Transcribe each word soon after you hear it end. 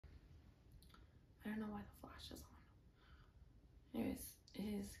I don't know why the flash is on. Anyways, it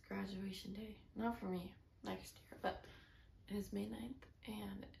is graduation day. Not for me, next year, but it is May 9th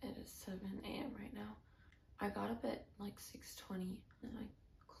and it is 7 a.m. right now. I got up at like 6:20 and I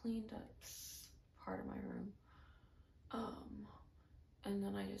cleaned up part of my room. And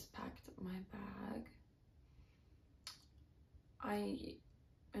then I just packed my bag. I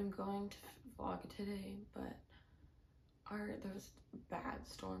am going to vlog today, but there was a bad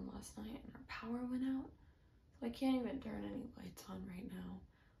storm last night and our power went out. So I can't even turn any lights on right now.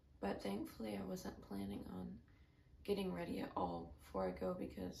 But thankfully I wasn't planning on getting ready at all before I go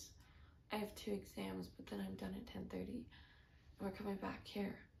because I have 2 exams, but then I'm done at 10:30. And we're coming back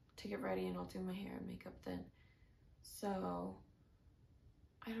here to get ready and I'll do my hair and makeup then. So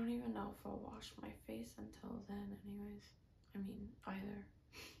I don't even know if I'll wash my face until then anyways. I mean, either.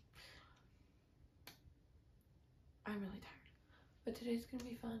 I'm really tired. But today's gonna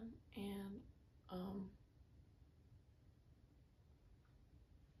be fun and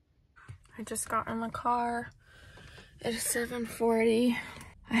I just got in the car. It is 7:40.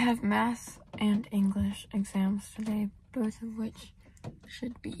 I have math and English exams today, both of which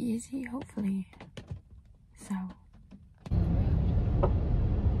should be easy, hopefully. So.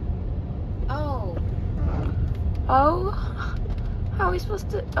 Oh, how are we supposed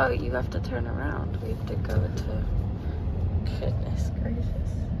to? Oh, you have to turn around. We have to go to. Goodness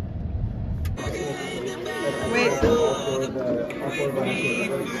gracious. Wait.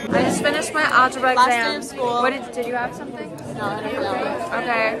 I just finished my algebra exam. Last day of school. What did you have something? No, I don't know.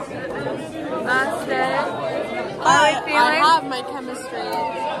 Okay. Last day. I have my chemistry.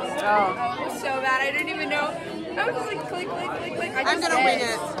 Oh. It was so bad. I didn't even know. I was just like click. I'm gonna wing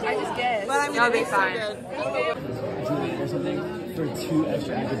it. I just guessed. But I'm gonna be fine. Or something for 2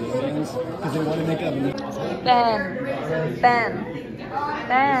 extra academic exams because they want to make it up. Ben,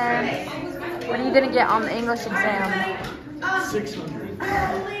 what are you gonna get on the English exam? 600.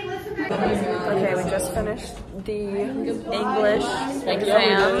 Okay, we just finished the English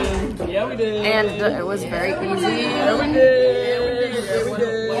exam. Yeah, we did. And it was very easy. Yeah, we did.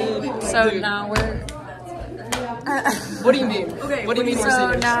 So now we're. What do you mean? Okay. What do you mean?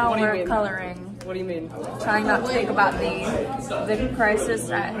 So now we're coloring. What do you mean? Trying not to think about the crisis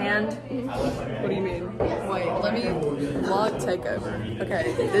at hand. What do you mean? Wait, let me vlog takeover.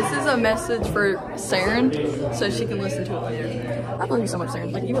 Okay, this is a message for Saren, so she can listen to it later. I love you so much,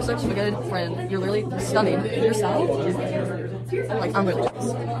 Saren. Like, you are such a good friend. You're literally stunning. You're sad. Like, I'm really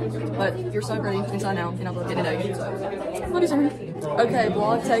jealous. But you're so great inside now, and I love getting to know you. So, love you, Saren. Okay,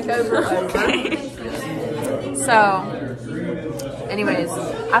 vlog takeover over. So, anyways,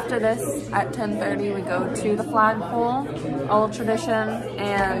 after this, at 10:30, we go to the flagpole, Old Tradition,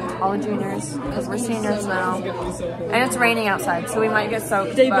 and all the juniors, because we're seniors now. And it's raining outside, so we might get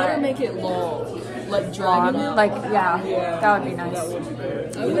soaked. They better make it long. Like, dragging it? Like, yeah, that would be nice.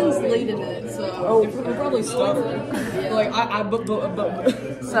 Owen's leading it, so... Oh, we'll probably stutter. Yeah. Like,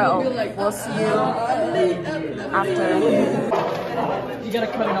 So, we'll see you after. You gotta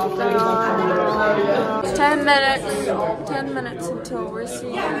cut it off. 10 minutes. 10 minutes until we're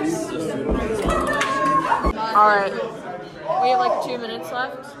seniors. Alright. We have like 2 minutes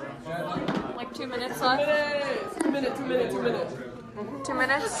left. Like 2 minutes left. 2 minutes. 2 minutes. 2 minutes. 2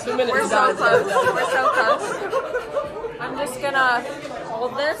 minutes? 2 minutes. We're so close. We're so close. I'm just gonna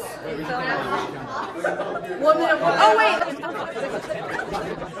hold this. 1 minute. Oh, wait!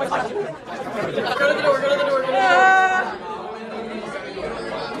 Go to the door.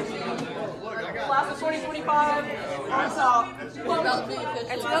 Class of 2025.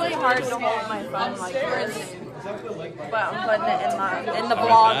 It's really hard to hold my phone like this. But I'm putting it in the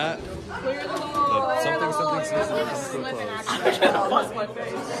vlog.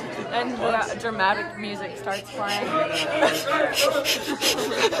 And the dramatic music starts playing.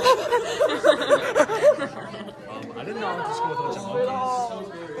 I didn't know I went to school with a bunch of monkeys.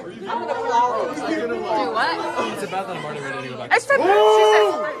 Do what? It's about that I'm already ready to go back. I said,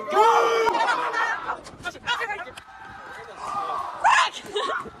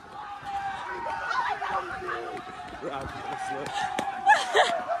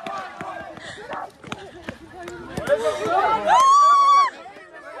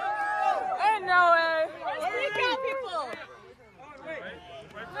 Ain't no way.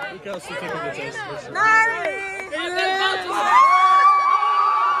 Rico's still taking the test.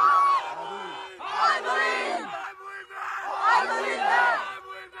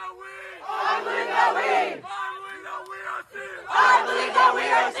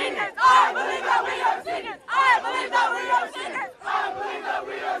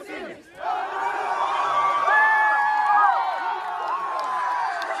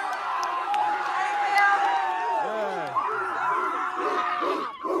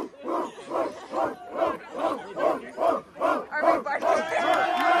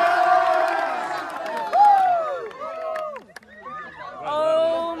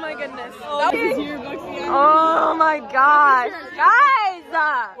 Oh my gosh, guys!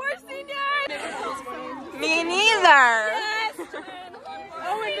 We're seniors. Me neither.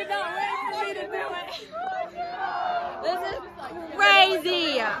 Oh, we did not wait for me to do it. This is crazy.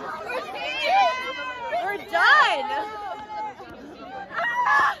 We're done.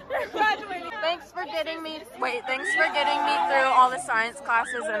 Thanks for getting me. Wait, thanks for getting me through all the science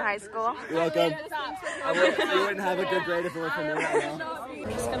classes in high school. You're welcome. You wouldn't have a good grade if it were for me right now.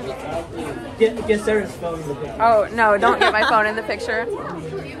 Get Sarah's phone in the picture. Oh no, don't get my phone in the picture.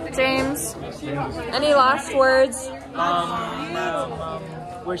 James, any last words?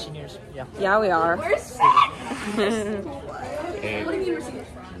 We're seniors. Yeah. Yeah, we are.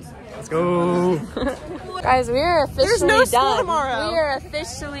 Let's go. Guys, we are officially done. tomorrow. We are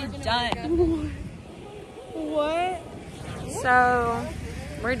officially done. What? So,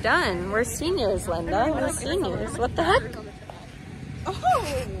 we're done. We're seniors, Linda. We're seniors. What the heck? Oh.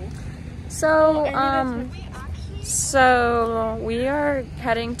 So we are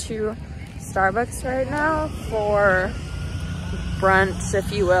heading to Starbucks right now for brunch,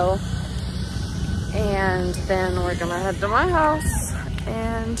 if you will. And then we're gonna head to my house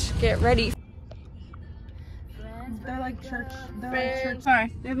and get ready. They're like church.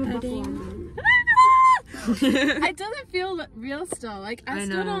 Sorry. They have a buffalo. It doesn't feel real still. Like I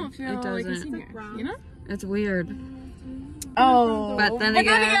still don't feel like a senior. You know? It's weird. Oh. But then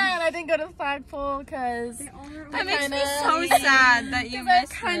again, I didn't go to the flagpole because that makes me so sad that you I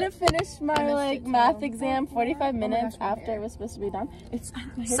missed kind of finished my like math exam 45 minutes after it was supposed to be done.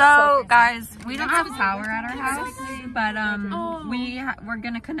 so guys, we don't have power at our house, but we're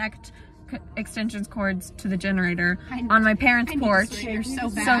gonna connect extension cords to the generator on my parents' porch,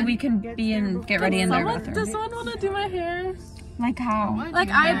 so we can be and get ready in their bathroom. Does someone want to do my hair? Like how? Like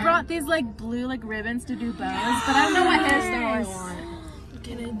I brought these like blue like ribbons to do bows, but I don't know what hairstyle I want.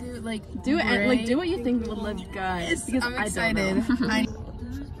 Can I do like do what you think would look good? Because I'm excited.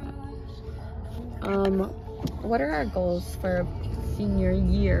 What are our goals for senior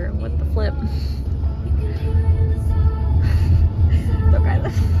year? What the flip?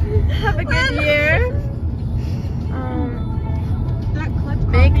 Have a good year.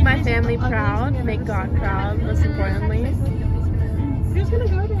 Make my family proud. Make God proud. Most importantly. Who's gonna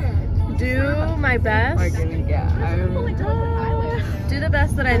go there? Do my best. Do the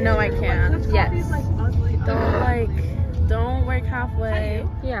best that I know I can. Yes. Don't work halfway.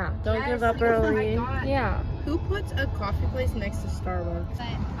 Yeah. Don't give up early. Yeah. Who puts a coffee place next to Starbucks?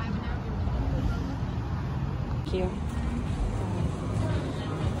 Thank you.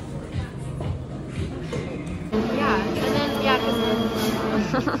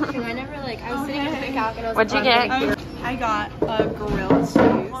 I never I was sitting in the calc and I was What'd you get? I got a grilled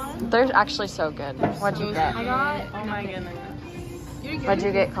cheese. They're actually so good. What'd you get? I got Oh my goodness. What'd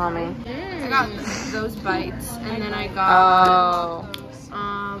you get, Call Me? I got those bites and then I got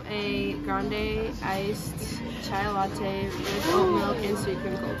a grande iced chai latte with oat milk and sweet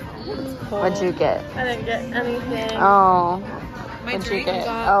cream cold. What'd you get? I didn't get anything. Oh. What'd you get?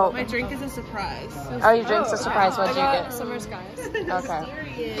 Oh. My drink is a surprise. Oh, your drink's a surprise. What'd you get? Summer skies. Okay.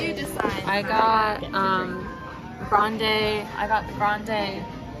 You decide. I got grande. I got the grande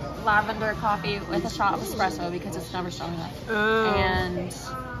lavender coffee with a shot of espresso because it's never strong enough. And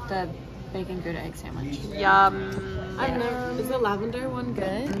the bacon Gouda egg sandwich. Yum. Is the lavender one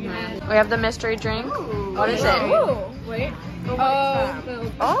good? We have the mystery drink. What is it? Wait. Oh.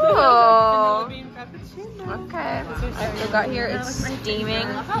 Okay. I got here. It's steaming.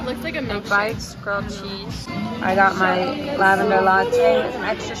 It looks like a Egg bites, grilled cheese. I got my lavender latte with an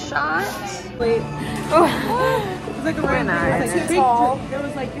extra shot. Wait. Oh. It's like a very nice. It's tall. It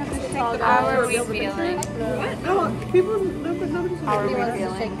was like you have to take the How are we feeling? No, nobody's How are we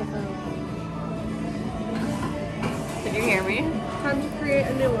feeling? Did you hear me? Time to create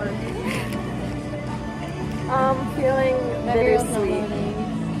a new one. Feeling bittersweet.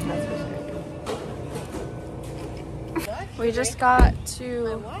 We just got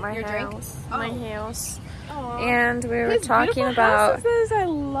to my house. And we were talking about. I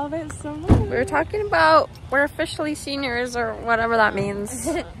love it so much. We were talking about we're officially seniors or whatever that means.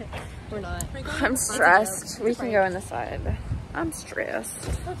 We're not. I'm stressed. We can go in the side. I'm stressed.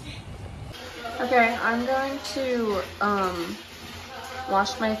 Okay, I'm going to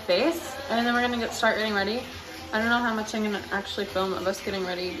wash my face and then we're gonna start getting ready. I don't know how much I'm gonna actually film of us getting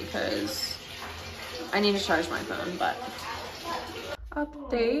ready because I need to charge my phone, but.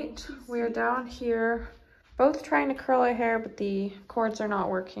 Update, we're down here, both trying to curl our hair, but the cords are not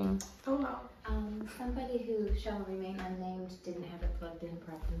working. Oh no. Somebody who shall remain unnamed didn't have it plugged in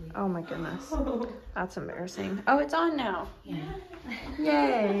properly. Oh my goodness. That's embarrassing. Oh, it's on now. Yeah.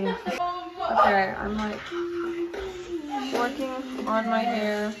 Yay. Okay, I'm like working on my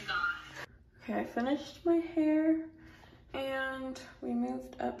hair. Okay, I finished my hair and we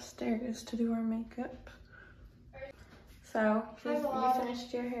moved upstairs to do our makeup. So, you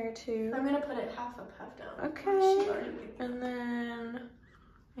finished your hair too. I'm gonna put it half up, half down. Okay. And then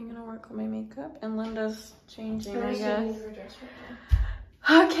I'm gonna work on my makeup and Linda's changing, I guess.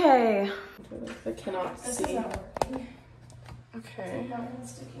 Okay. I cannot see. Okay.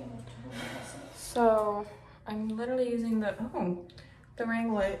 So I'm literally using the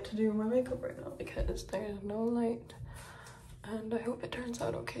ring light to do my makeup right now because there's no light. And I hope it turns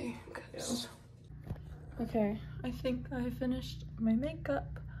out okay. Okay, I think I finished my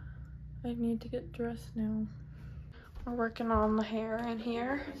makeup. I need to get dressed now. We're working on the hair in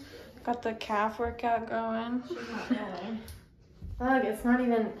here. Got the calf workout going. Look, it's not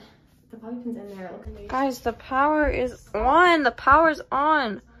even, the bobby pin's in there. Guys, the power is on. The power's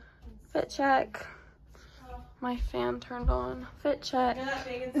on. Fit check. My fan turned on. Fit check. You know that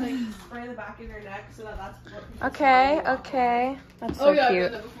thing, it's like spray the back of your neck so that that's what Okay, okay. That's so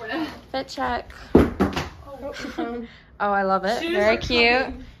cute. Fit check. Oh, I love it. Very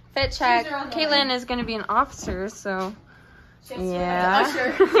cute. Fit check. Caitlin is going to be an officer, so yeah.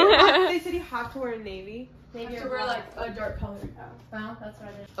 They said you have to wear navy. Maybe to wear like a dark color. Well, that's what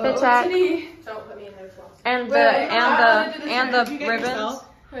I did. Fit check. Don't put me in there as well. And the ribbons.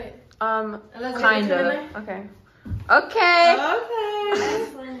 Wait. Kind of. Okay. Okay. Okay.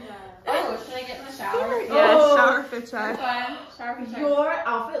 Oh, should I get in the shower? Yes, shower fit check. Shower for sure. Your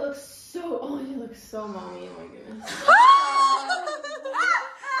outfit looks so, oh, you look so mommy, oh my goodness.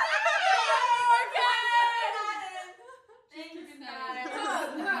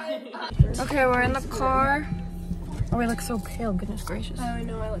 Okay, we're in the car. Oh, we look so pale, goodness gracious. Oh, I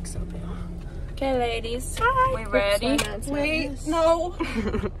know, I look so pale. Okay, ladies. Hi. We ready? Wait, no.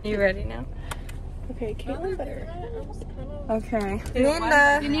 You ready now? Okay, Caitlin better. Okay.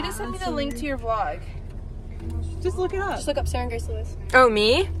 Linda. You need to send me the link to your vlog. Just look it up. Just look up Sarah and Grace Lewis. Oh,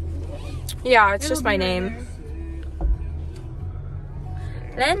 me? Yeah, it's just my name.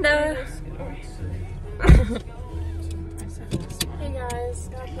 Linda. Hey guys,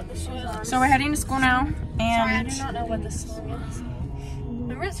 gotta put the shoes on. So we're heading to school now, Sorry, I and do not know what this song is.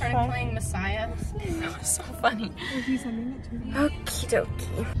 Remember it started playing Messiah? that was so funny. Okie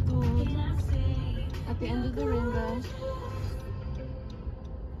dokie. At the end of the rainbow.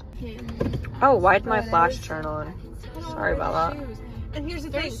 Oh, why'd my flash turn on? Sorry about that. And here's the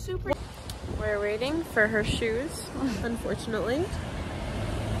thing. We're waiting for her shoes, unfortunately.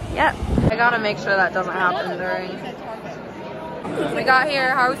 Yep. I gotta make sure that doesn't happen during. We got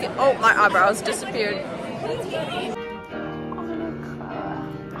here. How are we? Oh, my eyebrows disappeared.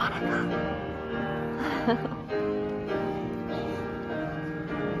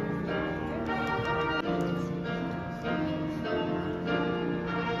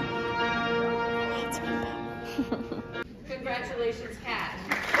 Congratulations, Kat.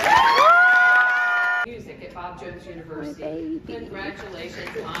 Music at Bob Jones University. Congratulations,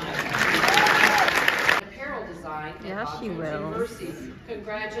 Anna. Apparel design at Bob Jones University.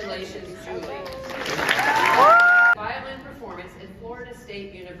 Congratulations, Julie. Violin performance at Florida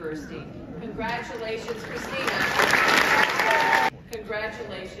State University. Congratulations, Christina.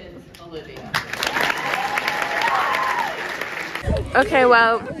 Congratulations, Olivia. Okay,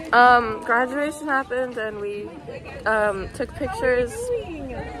 well, graduation happened and we took pictures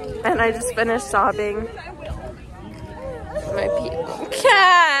and I just finished sobbing. My people.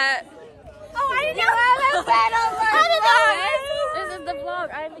 Cat! Oh, I didn't know this is the vlog.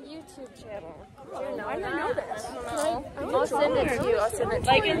 I have a YouTube channel. I didn't know this. I'll send it to you. I'll send it to you.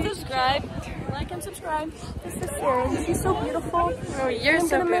 Like and subscribe. Like and subscribe. This is Sarah. She's so beautiful. Oh, you're so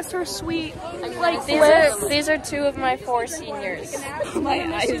gonna miss her sweet. Like these are two of my 4 seniors. My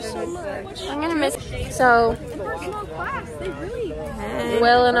eyes so much. I'm gonna miss. So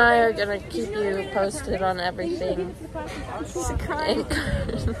Will and I are gonna keep you posted on everything.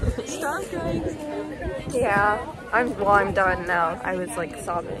 Yeah. I'm done now. I was like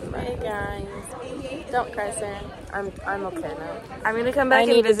sobbing. But. Hey guys. Don't cry, Sarah. I'm okay now. I'm gonna come back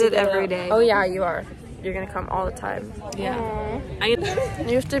and visit every day. Oh yeah, you are. You're gonna come all the time. Yeah.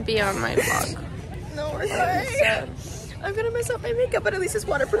 You have to be on my vlog. No, we're sorry. I'm gonna mess up my makeup, but at least it's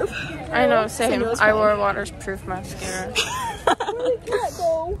waterproof. I know, same. I wore waterproof mascara.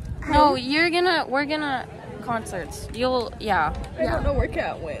 No, we're gonna concerts. Yeah. I don't know where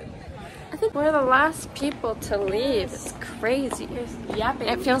Kat went. I think we're the last people to leave. It's crazy. Yapping.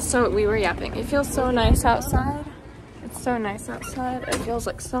 It feels so, we were yapping. It feels so nice outside. It's so nice outside. It feels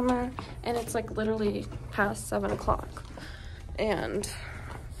like summer. And it's like literally past 7 o'clock. And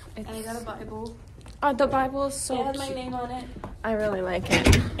it's... And I got a Bible. the Bible is so It has my cute. name on it. I really like it.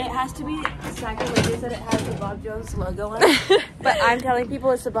 It has to be sacrilegious that it has the Bob Jones logo on it. But I'm telling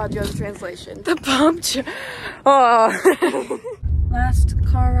people it's the Bob Jones translation. The Bob Jones. Oh. Last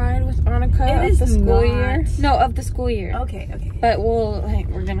car ride with Annika It of the is school not. year. No, of the school year. Okay. But we're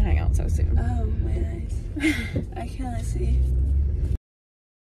gonna hang out so soon. Oh, my eyes. I cannot see.